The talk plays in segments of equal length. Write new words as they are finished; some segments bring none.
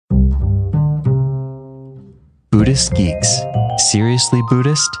Buddhist Geeks. Seriously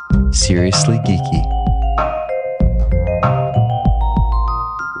Buddhist, seriously geeky.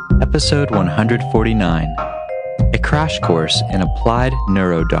 Episode 149. A crash course in applied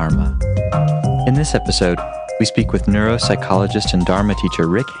neurodharma. In this episode, we speak with neuropsychologist and Dharma teacher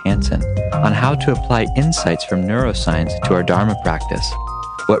Rick Hansen on how to apply insights from neuroscience to our Dharma practice,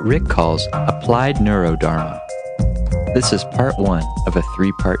 what Rick calls applied neurodharma. This is part one of a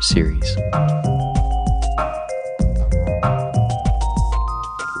three-part series.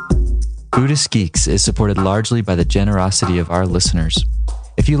 Buddhist Geeks is supported largely by the generosity of our listeners.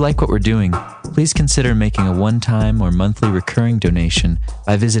 If you like what we're doing, please consider making a one-time or monthly recurring donation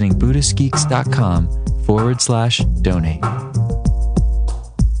by visiting BuddhistGeeks.com/donate.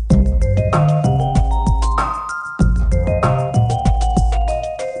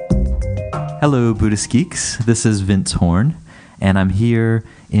 Hello, Buddhist Geeks. This is Vince Horn, and I'm here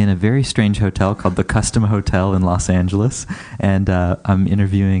in a very strange hotel called the Custom Hotel in Los Angeles, and I'm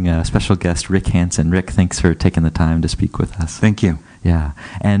interviewing a special guest, Rick Hansen. Rick, thanks for taking the time to speak with us. Thank you. Yeah,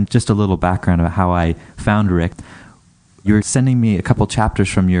 and just a little background about how I found Rick. You were sending me a couple chapters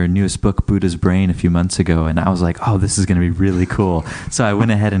from your newest book, Buddha's Brain, a few months ago, and I was like, oh, this is going to be really cool. So I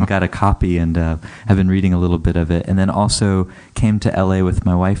went ahead and got a copy and have been reading a little bit of it, and then also came to LA with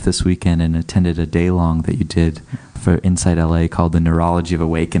my wife this weekend and attended a day-long that you did for Inside LA called The Neurology of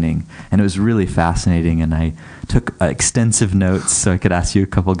Awakening, and it was really fascinating, and I took extensive notes so I could ask you a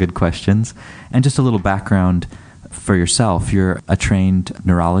couple good questions. And just a little background for yourself. You're a trained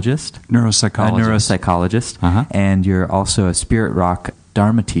neurologist, neuropsychologist, and you're also a Spirit Rock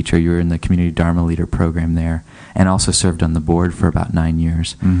Dharma teacher. You were in the Community Dharma Leader program there, and also served on the board for about 9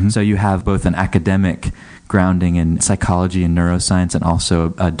 years. Mm-hmm. So you have both an academic grounding in psychology and neuroscience, and also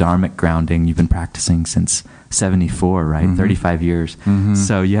a dharmic grounding. You've been practicing since 74, right? Mm-hmm. 35 years. Mm-hmm.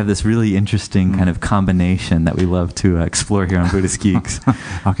 So you have this really interesting kind of combination that we love to explore here on Buddhist Geeks.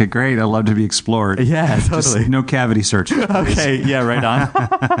 Okay, great. I love to be explored. Yeah, totally. Just no cavity search. Okay, yeah, right on.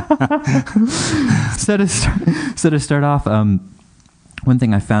 So to start off, one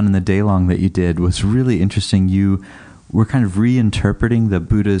thing I found in the day-long that you did was really interesting. You were kind of reinterpreting the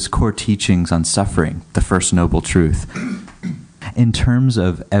Buddha's core teachings on suffering, the First Noble Truth, in terms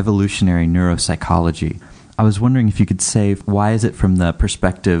of evolutionary neuropsychology. I was wondering if you could say, why is it from the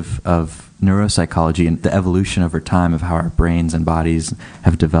perspective of neuropsychology and the evolution over time of how our brains and bodies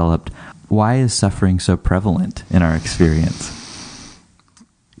have developed, why is suffering so prevalent in our experience?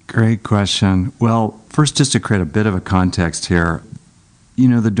 Great question. Well, first, just to create a bit of a context here, you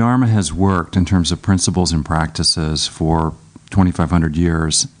know, the Dharma has worked in terms of principles and practices for 2,500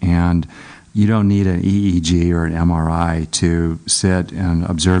 years, and you don't need an EEG or an MRI to sit and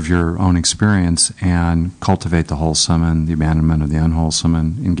observe your own experience and cultivate the wholesome and the abandonment of the unwholesome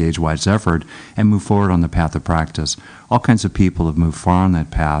and engage wise effort and move forward on the path of practice. All kinds of people have moved far on that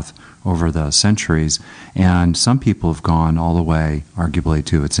path over the centuries, and some people have gone all the way, arguably,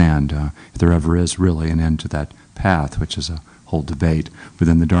 to its end, if there ever is really an end to that path, which is a whole debate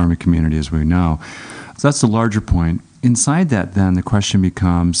within the Dharma community, as we know. So that's the larger point. Inside that, then, the question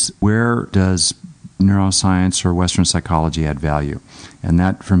becomes, where does neuroscience or Western psychology add value? And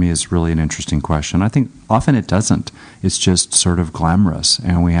that, for me, is really an interesting question. I think often it doesn't. It's just sort of glamorous,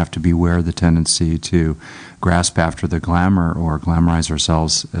 and we have to beware of the tendency to grasp after the glamour or glamorize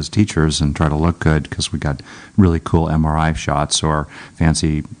ourselves as teachers and try to look good because we got really cool MRI shots or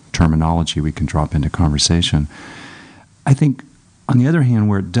fancy terminology we can drop into conversation. I think, on the other hand,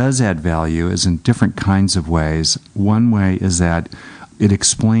 where it does add value is in different kinds of ways. One way is that it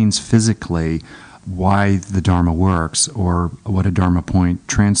explains physically why the Dharma works, or what a Dharma point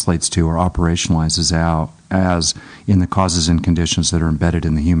translates to or operationalizes out as in the causes and conditions that are embedded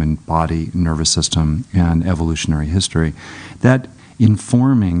in the human body, nervous system, and evolutionary history. That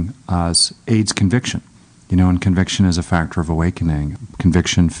informing us aids conviction. You know, and conviction is a factor of awakening.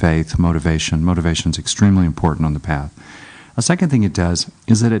 Conviction, faith, motivation. Motivation is extremely important on the path. A second thing it does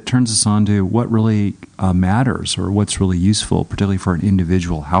is that it turns us on to what really matters or what's really useful, particularly for an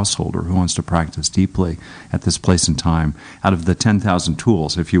individual householder who wants to practice deeply at this place and time. Out of the 10,000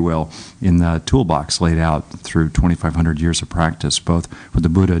 tools, if you will, in the toolbox laid out through 2,500 years of practice, both what the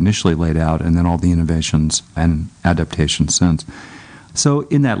Buddha initially laid out and then all the innovations and adaptations since. So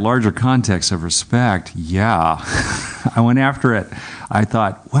in that larger context of respect, yeah, I went after it. I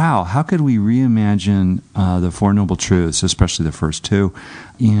thought, wow, how could we reimagine the Four Noble Truths, especially the first two,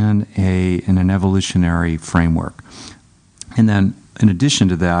 in an evolutionary framework? And then, in addition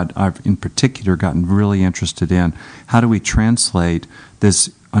to that, I've in particular gotten really interested in how do we translate this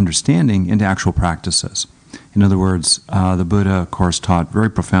understanding into actual practices. In other words, the Buddha, of course, taught very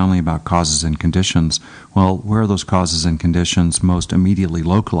profoundly about causes and conditions. Well, where are those causes and conditions most immediately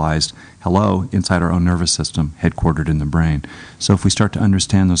localized? Hello, inside our own nervous system, headquartered in the brain. So if we start to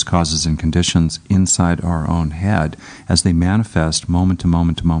understand those causes and conditions inside our own head as they manifest moment to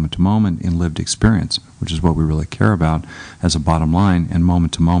moment to moment to moment in lived experience, which is what we really care about as a bottom line, and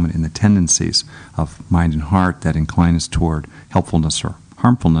moment to moment in the tendencies of mind and heart that incline us toward helpfulness or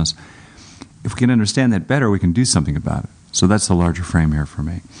harmfulness, if we can understand that better, we can do something about it. So that's the larger frame here for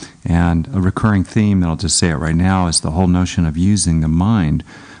me. And a recurring theme, and I'll just say it right now, is the whole notion of using the mind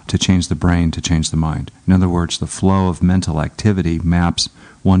to change the brain to change the mind. In other words, the flow of mental activity maps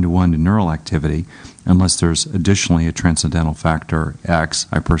one-to-one to neural activity, unless there's additionally a transcendental factor X.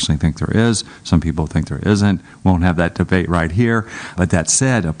 I personally think there is. Some people think there isn't. Won't have that debate right here. But that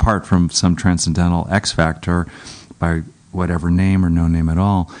said, apart from some transcendental X factor, by whatever name or no name at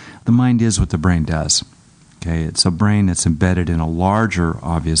all, the mind is what the brain does. Okay, it's a brain that's embedded in a larger,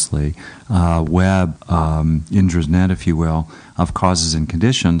 obviously, web, Indra's net, if you will, of causes and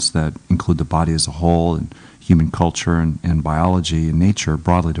conditions that include the body as a whole and human culture and biology and nature,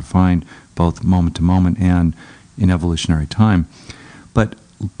 broadly defined, both moment to moment and in evolutionary time. But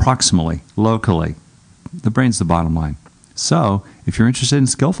proximally, locally, the brain's the bottom line. So if you're interested in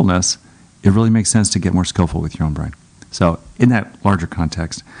skillfulness, it really makes sense to get more skillful with your own brain. So in that larger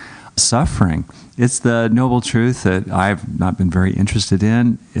context, suffering, it's the noble truth that I've not been very interested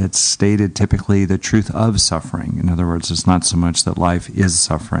in. It's stated typically the truth of suffering. In other words, it's not so much that life is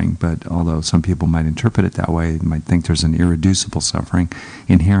suffering, but although some people might interpret it that way, they might think there's an irreducible suffering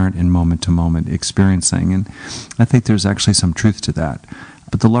inherent in moment-to-moment experiencing. And I think there's actually some truth to that.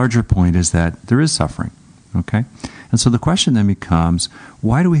 But the larger point is that there is suffering, okay? And so the question then becomes,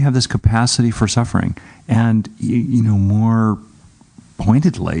 why do we have this capacity for suffering? And, more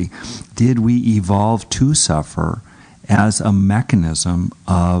pointedly, did we evolve to suffer as a mechanism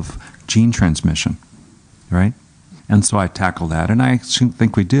of gene transmission, right? And so I tackle that, and I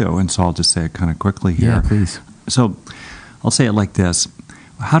think we do, and so I'll just say it kind of quickly here. Yeah, please. So I'll say it like this.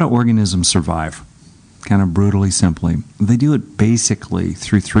 How do organisms survive? Kind of brutally simply. They do it basically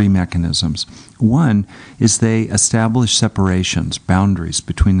through three mechanisms. One is they establish separations, boundaries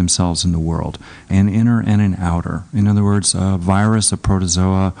between themselves and the world, an inner and an outer. In other words, a virus, a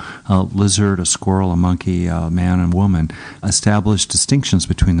protozoa, a lizard, a squirrel, a monkey, a man and woman establish distinctions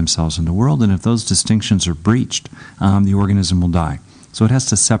between themselves and the world, and if those distinctions are breached, the organism will die. So it has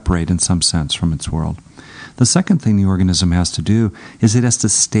to separate in some sense from its world. The second thing the organism has to do is it has to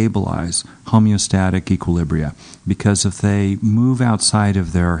stabilize homeostatic equilibria, because if they move outside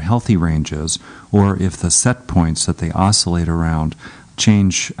of their healthy ranges, or if the set points that they oscillate around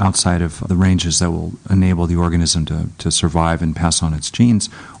change outside of the ranges that will enable the organism to survive and pass on its genes,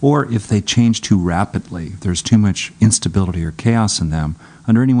 or if they change too rapidly, if there's too much instability or chaos in them,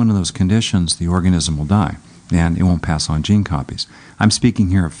 under any one of those conditions, the organism will die, and it won't pass on gene copies. I'm speaking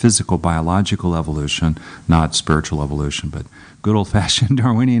here of physical, biological evolution, not spiritual evolution, but good old-fashioned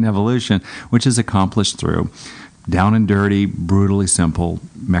Darwinian evolution, which is accomplished through down and dirty, brutally simple,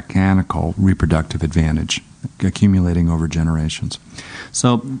 mechanical reproductive advantage, accumulating over generations.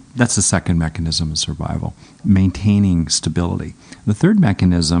 So that's the second mechanism of survival, maintaining stability. The third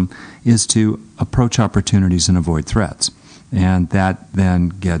mechanism is to approach opportunities and avoid threats, and that then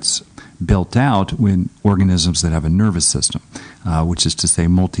gets built out with organisms that have a nervous system, which is to say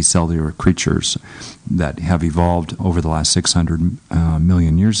multicellular creatures that have evolved over the last 600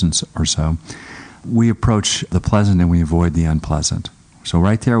 million years or so. We approach the pleasant and we avoid the unpleasant. So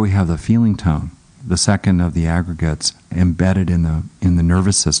right there we have the feeling tone, the second of the aggregates embedded in the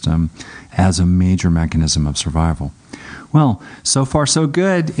nervous system as a major mechanism of survival. Well, so far so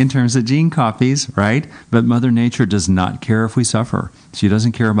good in terms of gene copies, right? But Mother Nature does not care if we suffer. She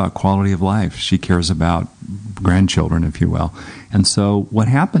doesn't care about quality of life. She cares about grandchildren, if you will. And so what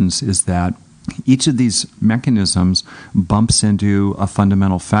happens is that each of these mechanisms bumps into a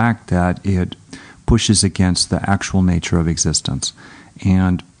fundamental fact that it pushes against the actual nature of existence.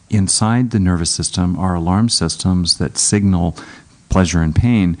 And inside the nervous system are alarm systems that signal pleasure and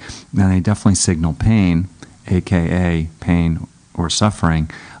pain, and they definitely signal pain, aka pain or suffering,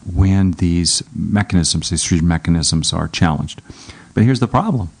 when these three mechanisms are challenged. But here's the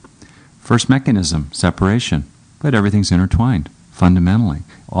problem. First mechanism, separation, but everything's intertwined, fundamentally.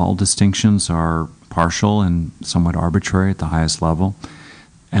 All distinctions are partial and somewhat arbitrary at the highest level.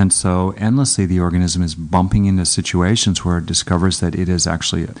 And so endlessly the organism is bumping into situations where it discovers that it is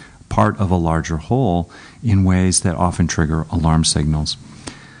actually part of a larger whole in ways that often trigger alarm signals.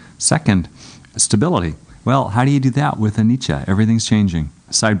 Second, stability. Well, how do you do that with anicca? Everything's changing.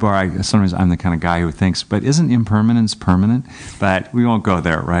 Sidebar, sometimes I'm the kind of guy who thinks, but isn't impermanence permanent? But we won't go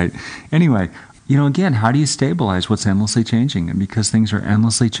there, right? Anyway, again, how do you stabilize what's endlessly changing? And because things are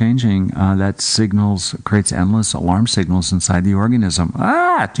endlessly changing, that creates endless alarm signals inside the organism.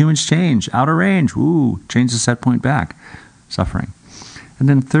 Too much change, out of range, change the set point back, suffering. And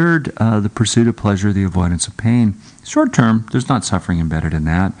then third, the pursuit of pleasure, the avoidance of pain. Short term, there's not suffering embedded in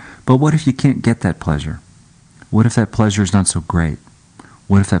that. But what if you can't get that pleasure? What if that pleasure is not so great?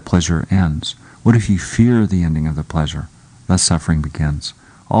 What if that pleasure ends? What if you fear the ending of the pleasure? Thus suffering begins.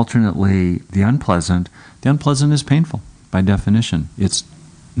 Alternately, the unpleasant is painful by definition. It's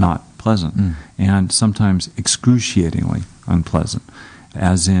not pleasant, and sometimes excruciatingly unpleasant,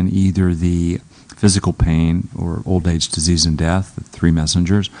 as in either the physical pain or old age, disease, and death, the three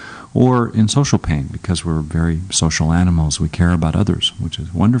messengers, or in social pain, because we're very social animals. We care about others, which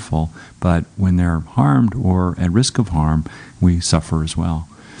is wonderful, but when they're harmed or at risk of harm, we suffer as well.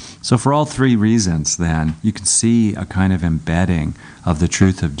 So for all three reasons, then, you can see a kind of embedding of the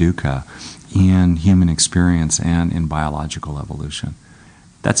truth of dukkha in human experience and in biological evolution.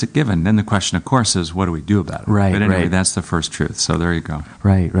 That's a given. Then the question, of course, is what do we do about it? Right, but anyway, right. That's the first truth. So there you go.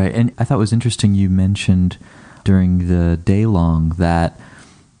 Right. And I thought it was interesting you mentioned during the day long that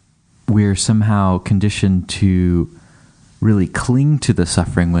we're somehow conditioned to really cling to the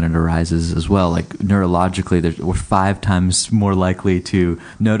suffering when it arises as well. Like neurologically, we're 5 times more likely to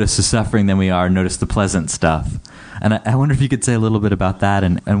notice the suffering than we are notice the pleasant stuff. And I wonder if you could say a little bit about that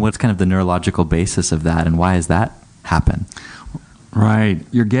and what's kind of the neurological basis of that and why does that happen? Right.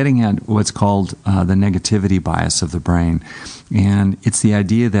 You're getting at what's called the negativity bias of the brain. And it's the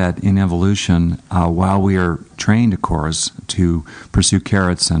idea that in evolution, while we are trained, of course, to pursue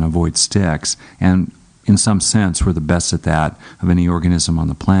carrots and avoid sticks, and in some sense, we're the best at that of any organism on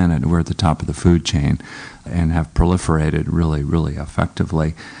the planet. We're at the top of the food chain and have proliferated really, really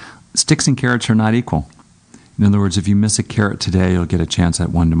effectively. Sticks and carrots are not equal. In other words, if you miss a carrot today, you'll get a chance at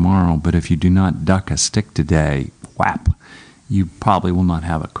one tomorrow. But if you do not duck a stick today, whap, you probably will not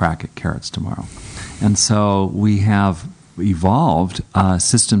have a crack at carrots tomorrow. And so we have evolved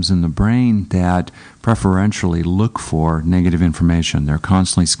systems in the brain that preferentially look for negative information. They're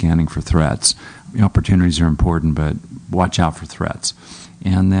constantly scanning for threats. Opportunities are important, but watch out for threats.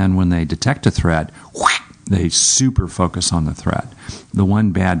 And then when they detect a threat, they super focus on the threat. The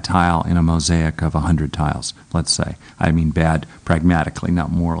one bad tile in a mosaic of 100 tiles, let's say. I mean bad pragmatically,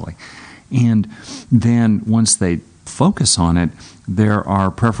 not morally. And then once they focus on it, there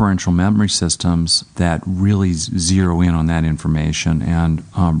are preferential memory systems that really zero in on that information and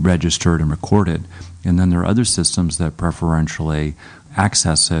register it and record it. And then there are other systems that preferentially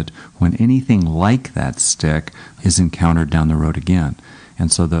access it when anything like that stick is encountered down the road again.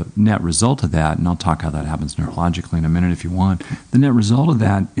 And so the net result of that, and I'll talk how that happens neurologically in a minute if you want, the net result of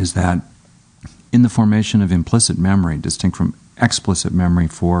that is that in the formation of implicit memory, distinct from explicit memory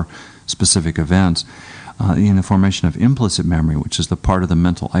for specific events, in the formation of implicit memory, which is the part of the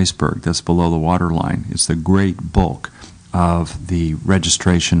mental iceberg that's below the waterline, it's the great bulk of the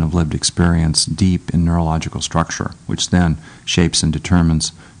registration of lived experience deep in neurological structure, which then shapes and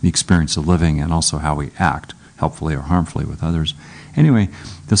determines the experience of living and also how we act, helpfully or harmfully, with others. Anyway,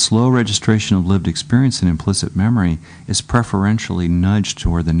 the slow registration of lived experience in implicit memory is preferentially nudged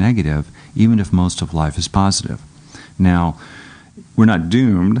toward the negative, even if most of life is positive. Now, we're not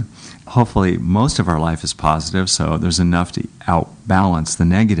doomed. Hopefully, most of our life is positive, so there's enough to outbalance the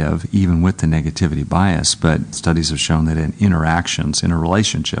negative, even with the negativity bias. But studies have shown that in interactions, in a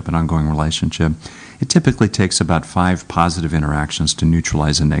relationship, an ongoing relationship, it typically takes about 5 positive interactions to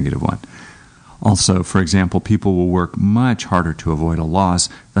neutralize a negative one. Also, for example, people will work much harder to avoid a loss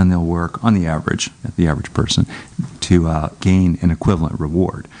than they'll work on the average person, to gain an equivalent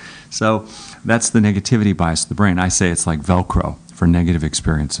reward. So that's the negativity bias of the brain. I say it's like Velcro for negative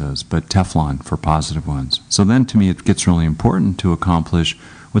experiences, but Teflon for positive ones. So then to me it gets really important to accomplish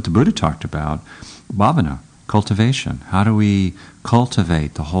what the Buddha talked about, bhavana, cultivation. How do we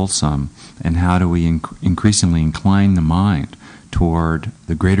cultivate the wholesome, and how do we increasingly incline the mind toward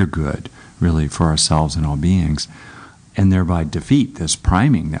the greater good, really, for ourselves and all beings, and thereby defeat this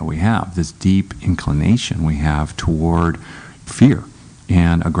priming that we have, this deep inclination we have toward fear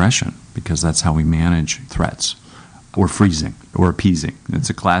and aggression, because that's how we manage threats, or freezing, or appeasing. It's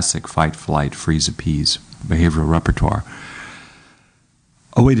a classic fight, flight, freeze, appease behavioral repertoire.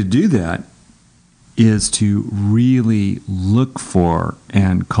 A way to do that is to really look for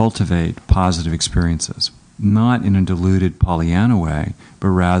and cultivate positive experiences, not in a diluted Pollyanna way, but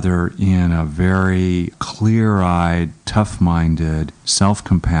rather in a very clear-eyed, tough-minded,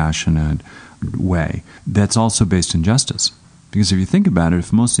 self-compassionate way that's also based in justice. Because if you think about it,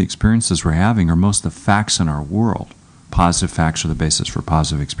 if most of the experiences we're having are most of the facts in our world, positive facts are the basis for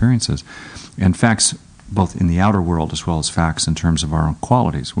positive experiences, and facts both in the outer world as well as facts in terms of our own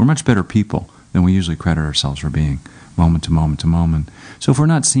qualities. We're much better people than we usually credit ourselves for being, moment to moment to moment. So if we're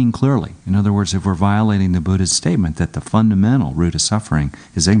not seeing clearly, in other words, if we're violating the Buddha's statement that the fundamental root of suffering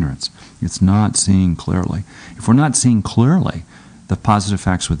is ignorance, it's not seeing clearly. If we're not seeing clearly the positive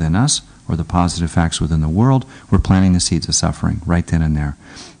facts within us or the positive facts within the world, we're planting the seeds of suffering right then and there.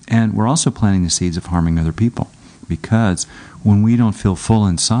 And we're also planting the seeds of harming other people, because when we don't feel full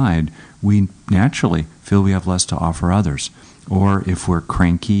inside, we naturally feel we have less to offer others. Or if we're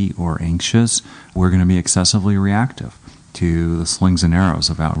cranky or anxious, we're going to be excessively reactive to the slings and arrows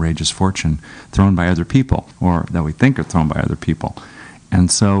of outrageous fortune thrown by other people, or that we think are thrown by other people. And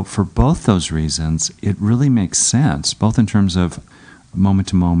so for both those reasons, it really makes sense, both in terms of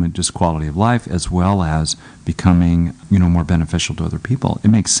moment-to-moment just quality of life, as well as becoming, more beneficial to other people. It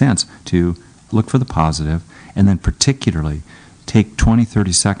makes sense to look for the positive, and then particularly take 20,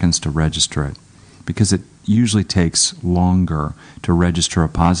 30 seconds to register it, because it usually takes longer to register a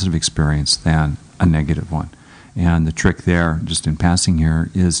positive experience than a negative one. And the trick there, just in passing here,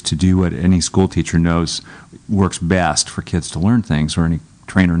 is to do what any school teacher knows works best for kids to learn things, or any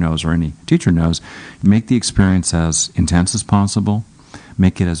trainer knows, or any teacher knows. Make the experience as intense as possible,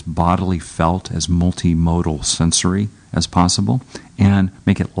 make it as bodily felt, as multimodal sensory as possible, and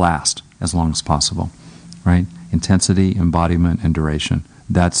make it last as long as possible, right? Intensity, embodiment, and duration.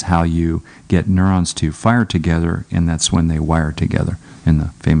 That's how you get neurons to fire together, and that's when they wire together, in the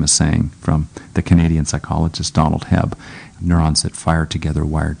famous saying from the Canadian psychologist Donald Hebb, neurons that fire together,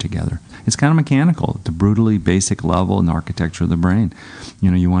 wire together. It's kind of mechanical at the brutally basic level in the architecture of the brain.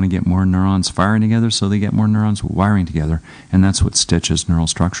 You want to get more neurons firing together, so they get more neurons wiring together, and that's what stitches neural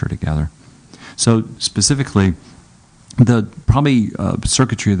structure together. So specifically, the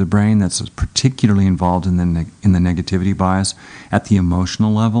circuitry of the brain that's particularly involved in the negativity bias at the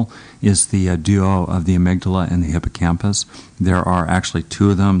emotional level is the duo of the amygdala and the hippocampus. There are actually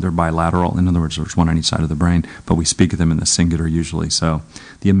two of them. They're bilateral. In other words, there's one on each side of the brain, but we speak of them in the singular usually. So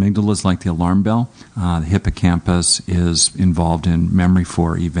the amygdala is like the alarm bell. The hippocampus is involved in memory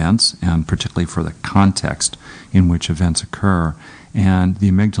for events, and particularly for the context in which events occur. And the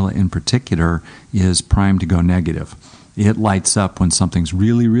amygdala in particular is primed to go negative. It lights up when something's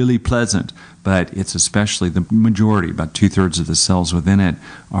really, really pleasant, but it's especially the majority, about 2/3 of the cells within it,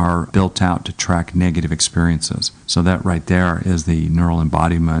 are built out to track negative experiences. So that right there is the neural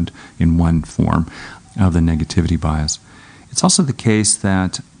embodiment in one form of the negativity bias. It's also the case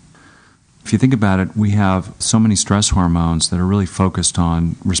that, if you think about it, we have so many stress hormones that are really focused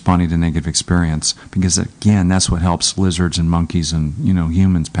on responding to negative experience, because, again, that's what helps lizards and monkeys and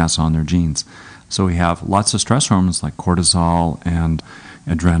humans pass on their genes. So we have lots of stress hormones like cortisol and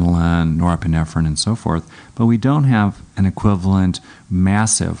adrenaline, norepinephrine, and so forth, but we don't have an equivalent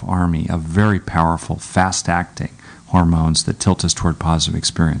massive army of very powerful, fast-acting hormones that tilt us toward positive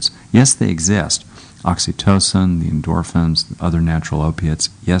experience. Yes, they exist. Oxytocin, the endorphins, other natural opiates,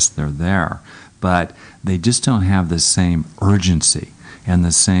 yes, they're there, but they just don't have the same urgency and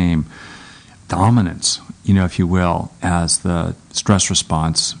the same dominance, if you will, as the stress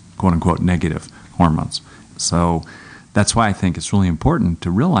response, quote-unquote, negative hormones. So that's why I think it's really important to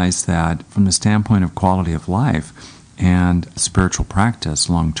realize that from the standpoint of quality of life and spiritual practice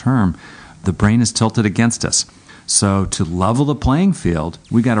long-term, the brain is tilted against us. So to level the playing field,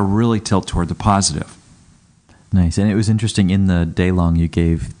 we got to really tilt toward the positive. Nice. And it was interesting, in the day long you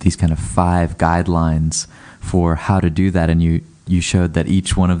gave these kind of 5 guidelines for how to do that, and you showed that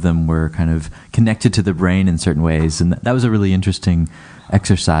each one of them were kind of connected to the brain in certain ways, and that was a really interesting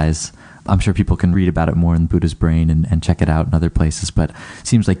exercise. I'm sure people can read about it more in Buddha's Brain and check it out in other places, but it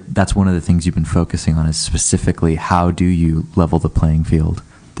seems like that's one of the things you've been focusing on, is specifically how do you level the playing field?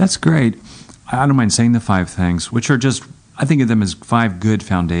 That's great. I don't mind saying the 5 things, which are just, I think of them as 5 good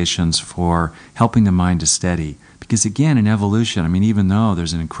foundations for helping the mind to steady. Because again, in evolution, even though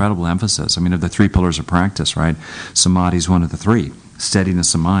there's an incredible emphasis, of the 3 pillars of practice, right? Samadhi is one of the 3.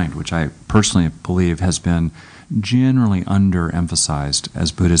 Steadiness of mind, which I personally believe has been generally underemphasized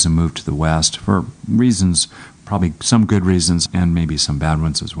as Buddhism moved to the West for reasons, probably some good reasons and maybe some bad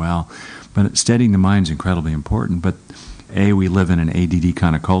ones as well. But steadying the mind is incredibly important. But A, we live in an ADD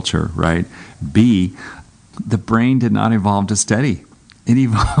kind of culture, right? B, the brain did not evolve to steady. It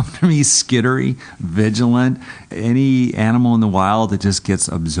evolved to be skittery, vigilant, any animal in the wild that just gets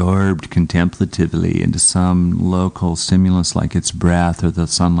absorbed contemplatively into some local stimulus like its breath or the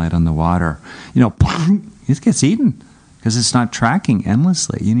sunlight on the water, it gets eaten. because it's not tracking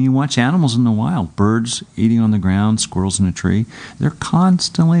endlessly. You watch animals in the wild, birds eating on the ground, squirrels in a tree. They're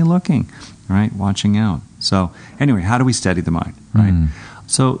constantly looking, right, watching out. So anyway, how do we steady the mind, right?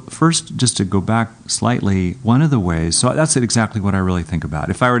 So first, just to go back slightly, one of the ways, so that's exactly what I really think about.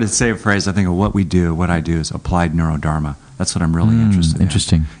 If I were to say a phrase, I think of what I do is applied neurodharma. That's what I'm really interested in.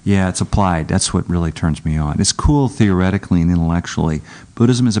 Interesting. Yeah, it's applied. That's what really turns me on. It's cool theoretically and intellectually.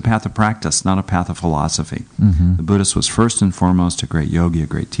 Buddhism is a path of practice, not a path of philosophy. The Buddhist was first and foremost a great yogi, a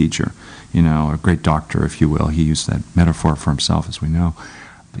great teacher, a great doctor, if you will. He used that metaphor for himself, as we know.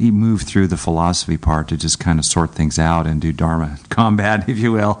 He moved through the philosophy part to just kind of sort things out and do dharma combat, if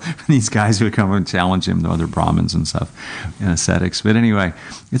you will. These guys who would come and challenge him, the other Brahmins and stuff, and ascetics. But anyway,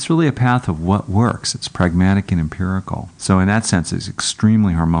 it's really a path of what works. It's pragmatic and empirical. So in that sense, it's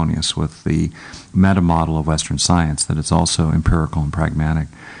extremely harmonious with the meta model of Western science, that it's also empirical and pragmatic.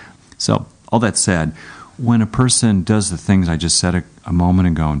 So all that said, when a person does the things I just said a moment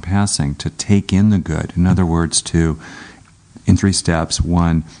ago in passing, to take in the good, in other words, in 3 steps.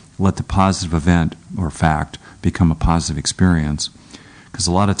 1, let the positive event or fact become a positive experience. Because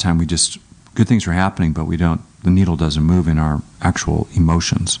a lot of time good things are happening, but the needle doesn't move in our actual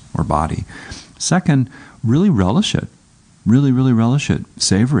emotions or body. 2nd, really relish it. Really, really relish it.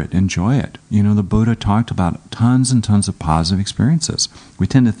 Savor it. Enjoy it. The Buddha talked about tons and tons of positive experiences. We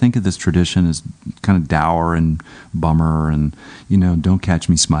tend to think of this tradition as kind of dour and bummer and, don't catch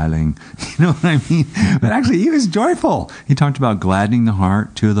me smiling. You know what I mean? But actually, he was joyful. He talked about gladdening the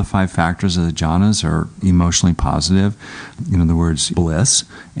heart. 2 of the 5 factors of the jhanas are emotionally positive. The words bliss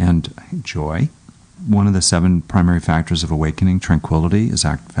and joy. 1 of the 7 primary factors of awakening, tranquility, is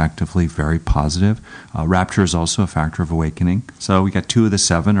affectively very positive. Rapture is also a factor of awakening. So we got 2 of the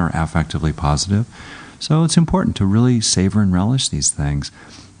 7 are affectively positive. So it's important to really savor and relish these things.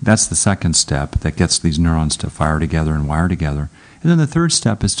 That's the 2nd step that gets these neurons to fire together and wire together. And then the 3rd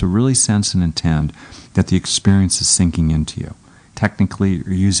step is to really sense and intend that the experience is sinking into you. Technically,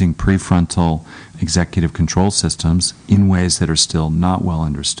 you're using prefrontal executive control systems in ways that are still not well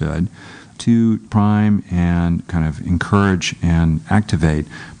understood, to prime and kind of encourage and activate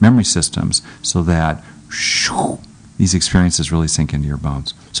memory systems so that these experiences really sink into your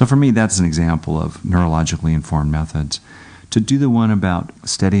bones. So for me, that's an example of neurologically informed methods. To do the one about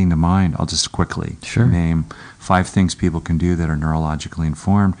steadying the mind, I'll just quickly name 5 things people can do that are neurologically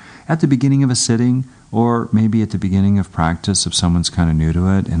informed at the beginning of a sitting, or maybe at the beginning of practice if someone's kind of new to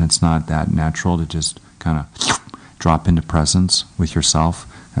it and it's not that natural to just kind of drop into presence with yourself.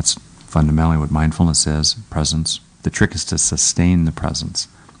 That's fundamentally what mindfulness is, presence. The trick is to sustain the presence.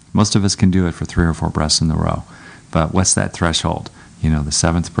 Most of us can do it for 3 or 4 breaths in a row. But what's that threshold? The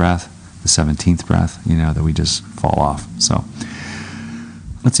 7th breath, the 17th breath, that we just fall off. So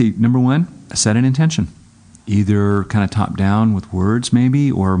let's see. Number 1, set an intention. Either kind of top down with words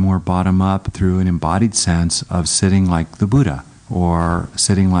maybe, or more bottom up through an embodied sense of sitting like the Buddha or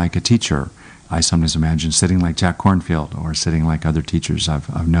sitting like a teacher. I sometimes imagine sitting like Jack Kornfield or sitting like other teachers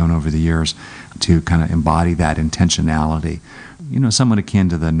I've known over the years, to kind of embody that intentionality. Somewhat akin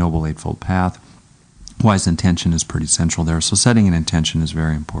to the Noble Eightfold Path. Wise intention is pretty central there. So setting an intention is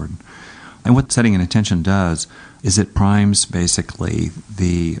very important. And what setting an intention does is it primes basically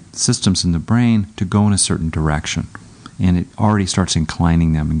the systems in the brain to go in a certain direction. And it already starts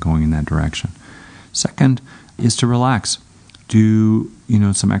inclining them and going in that direction. 2nd is to relax. Do,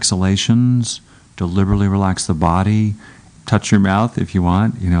 some exhalations, deliberately relax the body, touch your mouth if you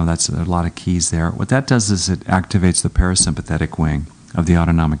want. That's a lot of keys there. What that does is it activates the parasympathetic wing of the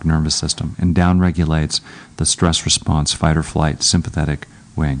autonomic nervous system and downregulates the stress response, fight or flight, sympathetic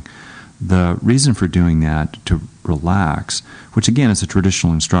wing. The reason for doing that, to relax, which again is a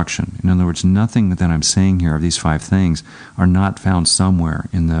traditional instruction. In other words, nothing that I'm saying here of these 5 things are not found somewhere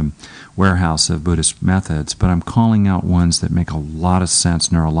in the warehouse of Buddhist methods, but I'm calling out ones that make a lot of sense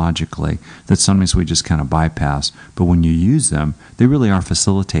neurologically that sometimes we just kind of bypass. But when you use them, they really are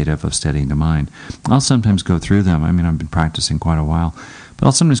facilitative of steadying the mind. I'll sometimes go through them. I've been practicing quite a while. But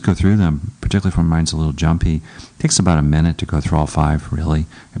I'll sometimes go through them, particularly if my mind's a little jumpy. It takes about a minute to go through all 5, really.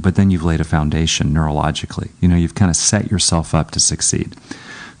 But then you've laid a foundation neurologically. You've kind of set yourself up to succeed.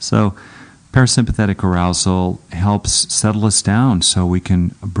 So parasympathetic arousal helps settle us down so we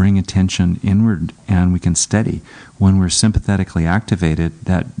can bring attention inward and we can steady. When we're sympathetically activated,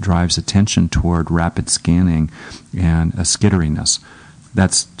 that drives attention toward rapid scanning and a skitteriness.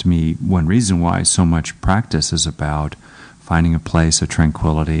 That's, to me, one reason why so much practice is about finding a place of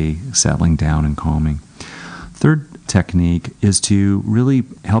tranquility, settling down and calming. 3rd technique is to really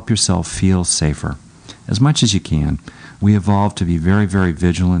help yourself feel safer as much as you can. We evolved to be very, very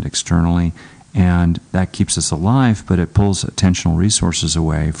vigilant externally And that keeps us alive, but it pulls attentional resources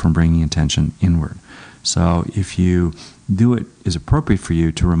away from bringing attention inward. So if you do it is appropriate for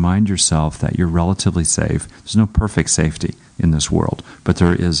you to remind yourself that you're relatively safe. There's no perfect safety in this world, but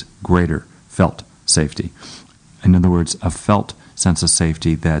there is greater felt safety. In other words, a felt sense of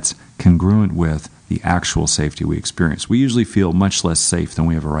safety that's congruent with the actual safety we experience. We usually feel much less safe than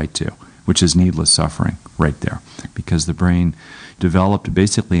we have a right to, which is needless suffering right there, because the brain developed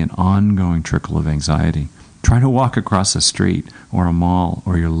basically an ongoing trickle of anxiety. Try to walk across a street or a mall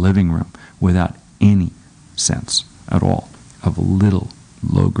or your living room without any sense at all of a little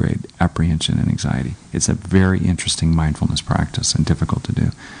low-grade apprehension and anxiety. It's a very interesting mindfulness practice and difficult to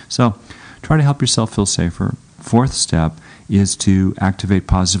do. So try to help yourself feel safer. Fourth step is to activate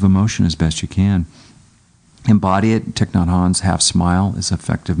positive emotion as best you can. Embody it. Thich Nhat Hanh's half smile is an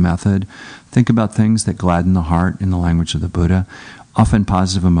effective method. Think about things that gladden the heart in the language of the Buddha. Often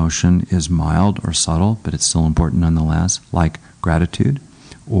positive emotion is mild or subtle, but it's still important nonetheless, like gratitude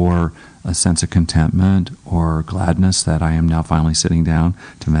or a sense of contentment or gladness that I am now finally sitting down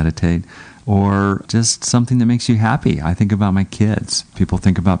to meditate, or just something that makes you happy. I think about my kids. People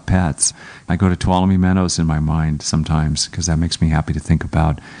think about pets. I go to Tuolumne Meadows in my mind sometimes because that makes me happy to think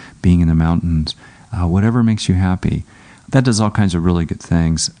about being in the mountains. Whatever makes you happy. That does all kinds of really good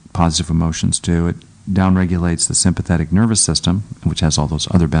things. Positive emotions do. It downregulates the sympathetic nervous system, which has all those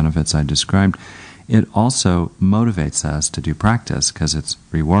other benefits I described. It also motivates us to do practice because it's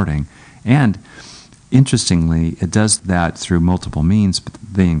rewarding. And interestingly, it does that through multiple means, but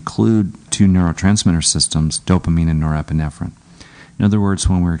they include two neurotransmitter systems, dopamine and norepinephrine. In other words,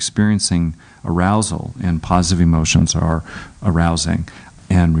 when we're experiencing arousal and positive emotions are arousing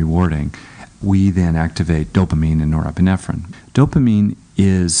and rewarding, we then activate dopamine and norepinephrine. Dopamine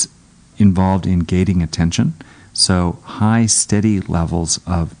is involved in gating attention. So high, steady levels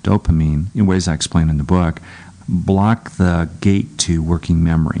of dopamine, in ways I explain in the book, block the gate to working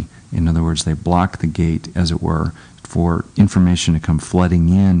memory. In other words, they block the gate, as it were, for information to come flooding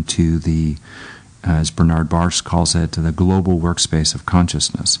into the, as Bernard Baruch calls it, to the global workspace of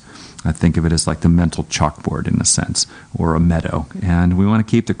consciousness. I think of it as like the mental chalkboard in a sense, or a meadow. And we want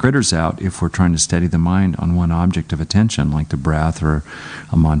to keep the critters out if we're trying to steady the mind on one object of attention, like the breath or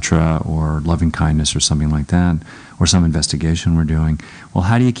a mantra or loving kindness or something like that, or some investigation we're doing. Well,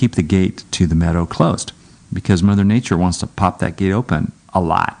 how do you keep the gate to the meadow closed? Because Mother Nature wants to pop that gate open a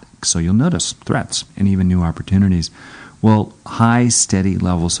lot, so you'll notice threats and even new opportunities. Well, high, steady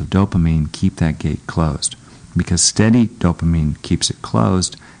levels of dopamine keep that gate closed, because steady dopamine keeps it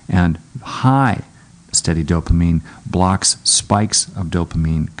closed, and high steady dopamine blocks spikes of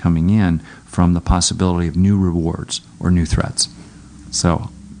dopamine coming in from the possibility of new rewards or new threats. So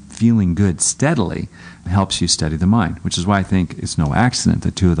feeling good steadily helps you steady the mind, which is why I think it's no accident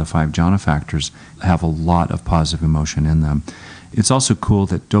that 2 of the 5 jhana factors have a lot of positive emotion in them. It's also cool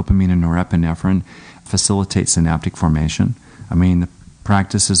that dopamine and norepinephrine facilitate synaptic formation. I mean, the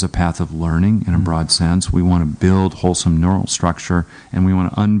practice is a path of learning in a broad sense. We want to build wholesome neural structure, and we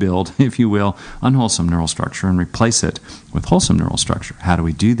want to unbuild, if you will, unwholesome neural structure and replace it with wholesome neural structure. How do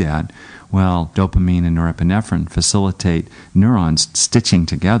we do that? Well, dopamine and norepinephrine facilitate neurons stitching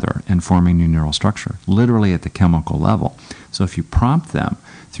together and forming new neural structure, literally at the chemical level. So if you prompt them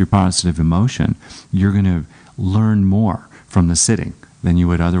through positive emotion, you're going to learn more from the sitting than you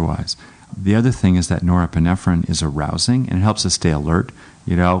would otherwise. The other thing is that norepinephrine is arousing, and it helps us stay alert.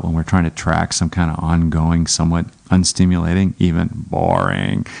 You know, when we're trying to track some kind of ongoing, somewhat unstimulating, even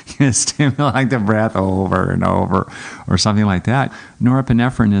boring, stimulate the breath over and over, or something like that.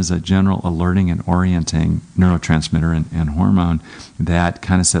 Norepinephrine is a general alerting and orienting neurotransmitter and hormone that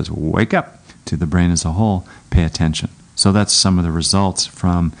kind of says, wake up to the brain as a whole, pay attention. So that's some of the results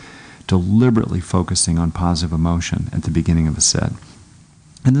from deliberately focusing on positive emotion at the beginning of a sit.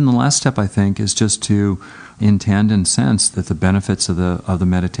 And then the last step, I think, is just to intend and sense that the benefits of the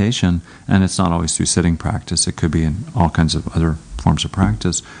meditation, and it's not always through sitting practice, it could be in all kinds of other forms of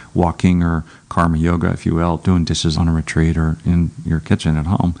practice, walking or karma yoga, if you will, doing dishes on a retreat or in your kitchen at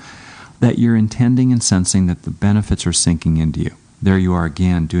home, that you're intending and sensing that the benefits are sinking into you. There you are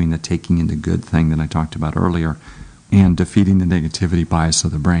again, doing the taking into good thing that I talked about earlier, and defeating the negativity bias of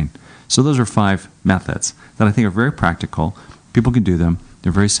the brain. So those are 5 methods that I think are very practical. People can do them.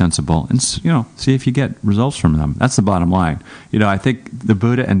 They're very sensible, and see if you get results from them. That's the bottom line. I think the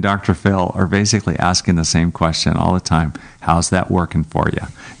Buddha and Dr. Phil are basically asking the same question all the time. How's that working for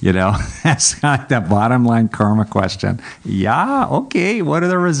you? That's like the bottom line karma question. Yeah, okay, what are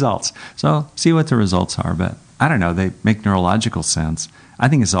the results? So see what the results are, but I don't know, they make neurological sense. I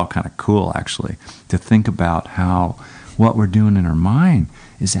think it's all kind of cool, actually, to think about how what we're doing in our mind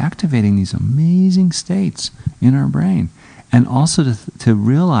is activating these amazing states in our brain. And also to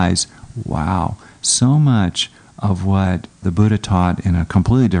realize, wow, so much of what the Buddha taught in a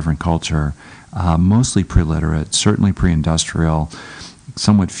completely different culture, mostly pre-literate, certainly pre-industrial,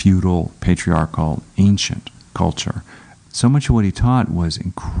 somewhat feudal, patriarchal, ancient culture. So much of what he taught was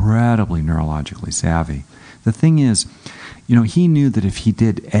incredibly neurologically savvy. The thing is, he knew that if he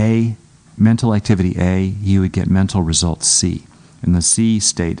did A, mental activity A, he would get mental result C. And the C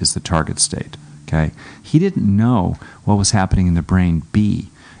state is the target state. Okay? He didn't know what was happening in the brain B.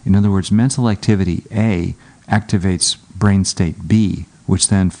 In other words, mental activity A activates brain state B, which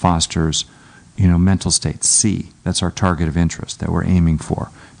then fosters, mental state C. That's our target of interest that we're aiming for,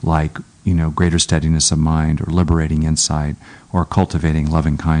 like, greater steadiness of mind or liberating insight or cultivating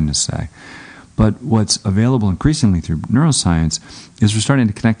loving kindness, say. But what's available increasingly through neuroscience is we're starting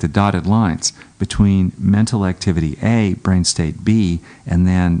to connect the dotted lines between mental activity A, brain state B, and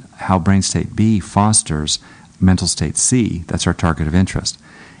then how brain state B fosters mental state C. That's our target of interest.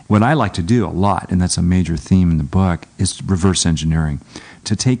 What I like to do a lot, and that's a major theme in the book, is reverse engineering.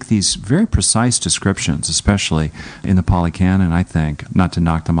 To take these very precise descriptions, especially in the Pali Canon, I think, not to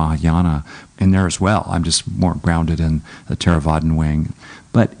knock the Mahayana in there as well. I'm just more grounded in the Theravadan wing.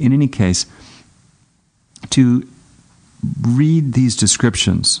 But in any case, to read these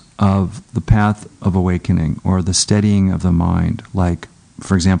descriptions of the path of awakening or the steadying of the mind, like,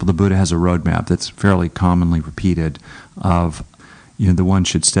 for example, the Buddha has a roadmap that's fairly commonly repeated of, the one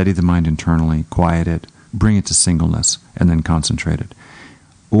should steady the mind internally, quiet it, bring it to singleness, and then concentrate it.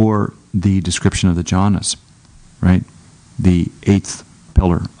 Or the description of the jhanas, right? The 8th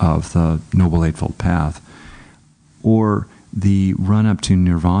pillar of the Noble Eightfold Path. Or the run-up to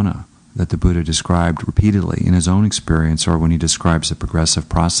nirvana that the Buddha described repeatedly in his own experience, or when he describes the progressive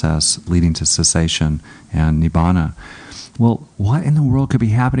process leading to cessation and nibbana. Well, what in the world could be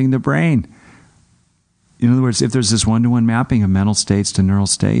happening in the brain? In other words, if there's this one-to-one mapping of mental states to neural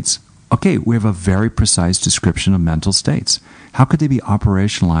states, okay, we have a very precise description of mental states. How could they be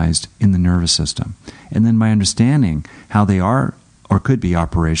operationalized in the nervous system? And then by understanding how they are or could be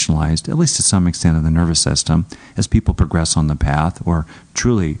operationalized, at least to some extent in the nervous system, as people progress on the path or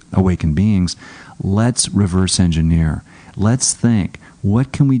truly awakened beings, let's reverse engineer. Let's think,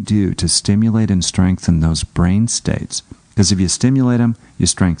 what can we do to stimulate and strengthen those brain states? Because if you stimulate them, you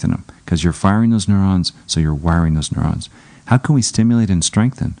strengthen them. Because you're firing those neurons, so you're wiring those neurons. How can we stimulate and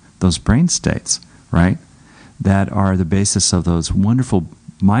strengthen those brain states, right, that are the basis of those wonderful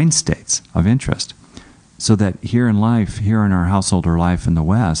mind states of interest, so that here in life, here in our household or life in the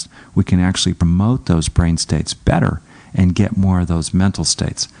West, we can actually promote those brain states better and get more of those mental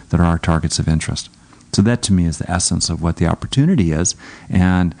states that are our targets of interest. So that, to me, is the essence of what the opportunity is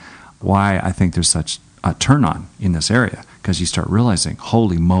and why I think there's such a turn-on in this area, because you start realizing,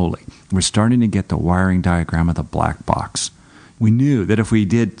 holy moly, we're starting to get the wiring diagram of the black box. We knew that if we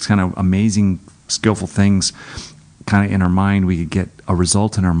did kind of amazing, skillful things kind of in our mind, we could get a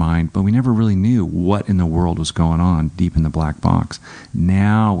result in our mind, but we never really knew what in the world was going on deep in the black box.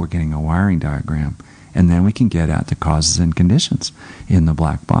 Now we're getting a wiring diagram, and then we can get at the causes and conditions in the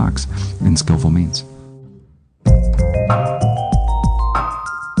black box in skillful means.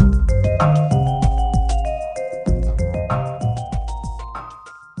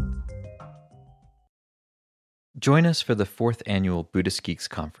 Join us for the 4th annual Buddhist Geeks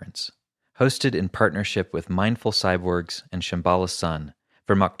Conference, hosted in partnership with Mindful Cyborgs and Shambhala Sun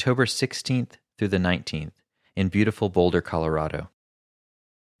from October 16th through the 19th in beautiful Boulder, Colorado.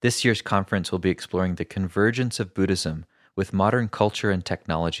 This year's conference will be exploring the convergence of Buddhism with modern culture and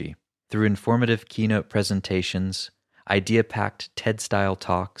technology through informative keynote presentations, idea-packed TED-style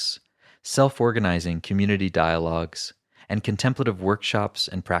talks, self-organizing community dialogues, and contemplative workshops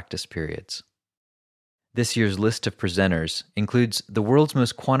and practice periods. This year's list of presenters includes the world's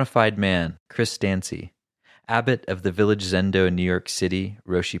most quantified man, Chris Dancy, abbot of the Village Zendo in New York City,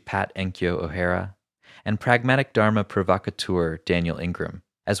 Roshi Pat Enkyo O'Hara, and pragmatic Dharma provocateur Daniel Ingram,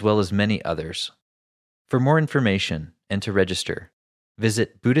 as well as many others. For more information and to register,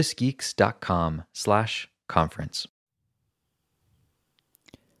 visit buddhistgeeks.com/conference.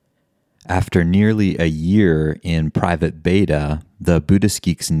 After nearly a year in private beta, the Buddhist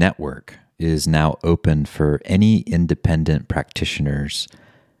Geeks Network is now open for any independent practitioners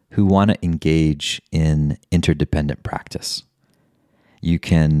who want to engage in interdependent practice. You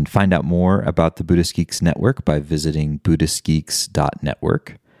can find out more about the Buddhist Geeks Network by visiting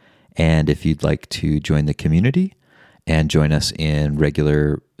buddhistgeeks.network. And if you'd like to join the community and join us in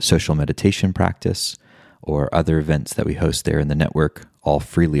regular social meditation practice or other events that we host there in the network, all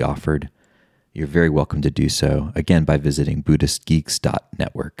freely offered, you're very welcome to do so, again, by visiting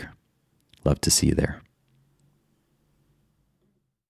BuddhistGeeks.network. Love to see you there.